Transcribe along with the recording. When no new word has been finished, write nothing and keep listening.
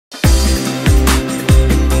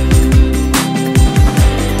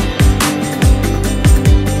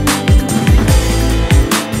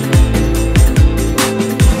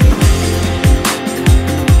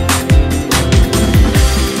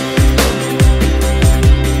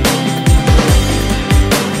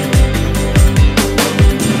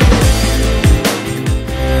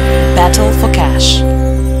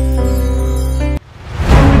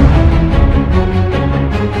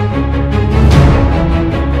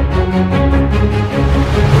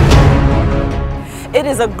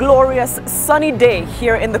is a glorious sunny day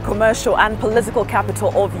here in the commercial and political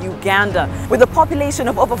capital of Uganda. With a population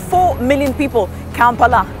of over 4 million people,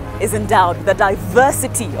 Kampala is endowed with a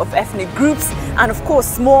diversity of ethnic groups and of course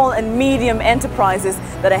small and medium enterprises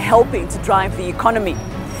that are helping to drive the economy.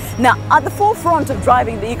 Now, at the forefront of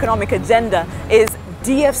driving the economic agenda is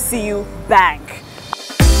dfcu Bank.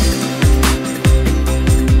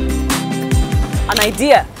 An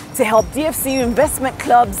idea to help dfcu investment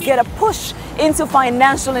clubs get a push into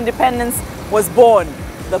financial independence was born: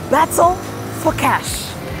 the Battle for Cash.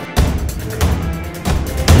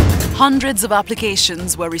 Hundreds of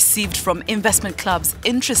applications were received from investment clubs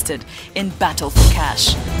interested in Battle for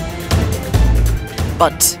Cash.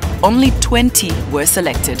 But only 20 were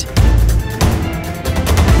selected.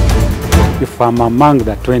 If I'm among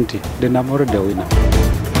the 20, then I'm already a winner.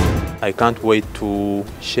 I can't wait to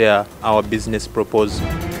share our business proposal.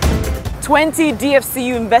 20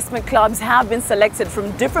 dfcu investment clubs have been selected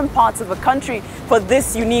from different parts of the country for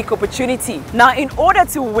this unique opportunity. Now, in order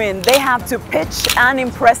to win, they have to pitch and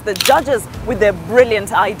impress the judges with their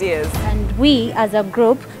brilliant ideas. And we, as a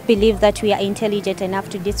group, believe that we are intelligent enough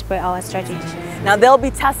to display our strategy. Now, they'll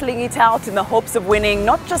be tasseling it out in the hopes of winning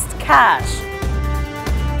not just cash,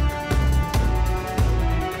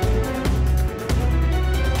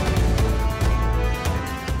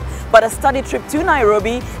 but a study trip to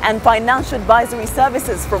Nairobi and financial advisory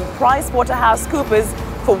services from PwC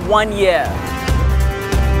for 1 year.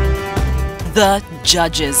 The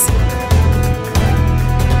judges.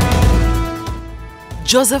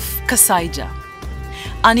 Joseph Kasaija,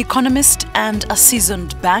 an economist and a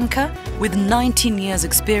seasoned banker with 19 years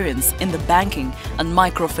experience in the banking and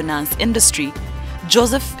microfinance industry.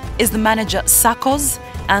 Joseph is the manager SACCOs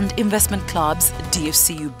and Investment Clubs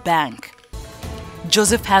dfcu Bank.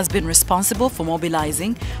 Joseph has been responsible for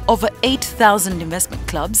mobilizing over 8,000 investment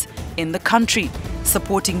clubs in the country,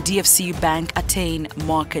 supporting dfcu Bank attain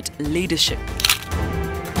market leadership.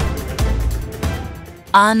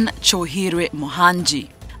 Anne Chohire Mohanji,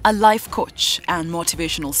 a life coach and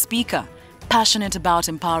motivational speaker, passionate about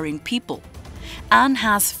empowering people. Anne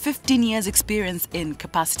has 15 years experience in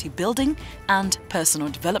capacity building and personal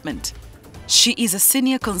development. She is a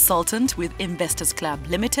senior consultant with Investors Club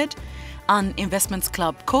Limited, an investments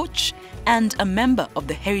club coach, and a member of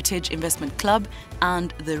the Heritage Investment Club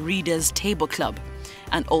and the Readers Table Club,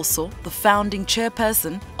 and also the founding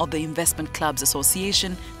chairperson of the Investment Clubs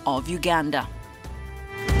Association of Uganda.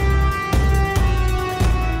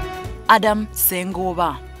 Adam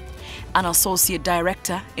Sengova, an associate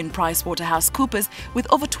director in PwC with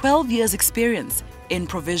over 12 years experience in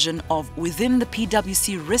provision of within the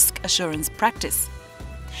PwC risk assurance practice.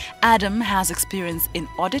 Adam has experience in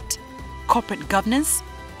audit, corporate governance,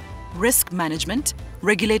 risk management,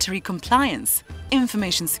 regulatory compliance,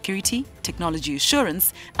 information security, technology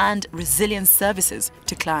assurance, and resilience services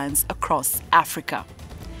to clients across Africa.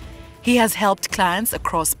 He has helped clients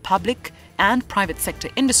across public and private sector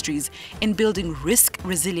industries in building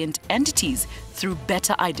risk-resilient entities through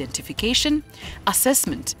better identification,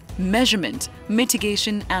 assessment, measurement,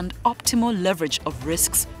 mitigation, and optimal leverage of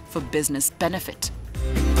risks for business benefit.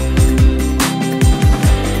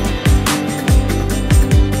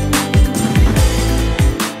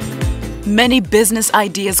 Many business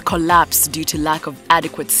ideas collapse due to lack of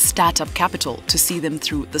adequate startup capital to see them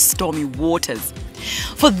through the stormy waters.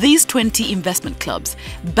 For these 20 investment clubs,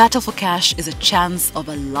 Battle for Cash is a chance of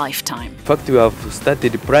a lifetime. In fact, we have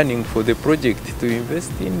started planning for the project to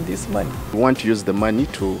invest in this money. We want to use the money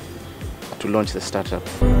to launch the startup.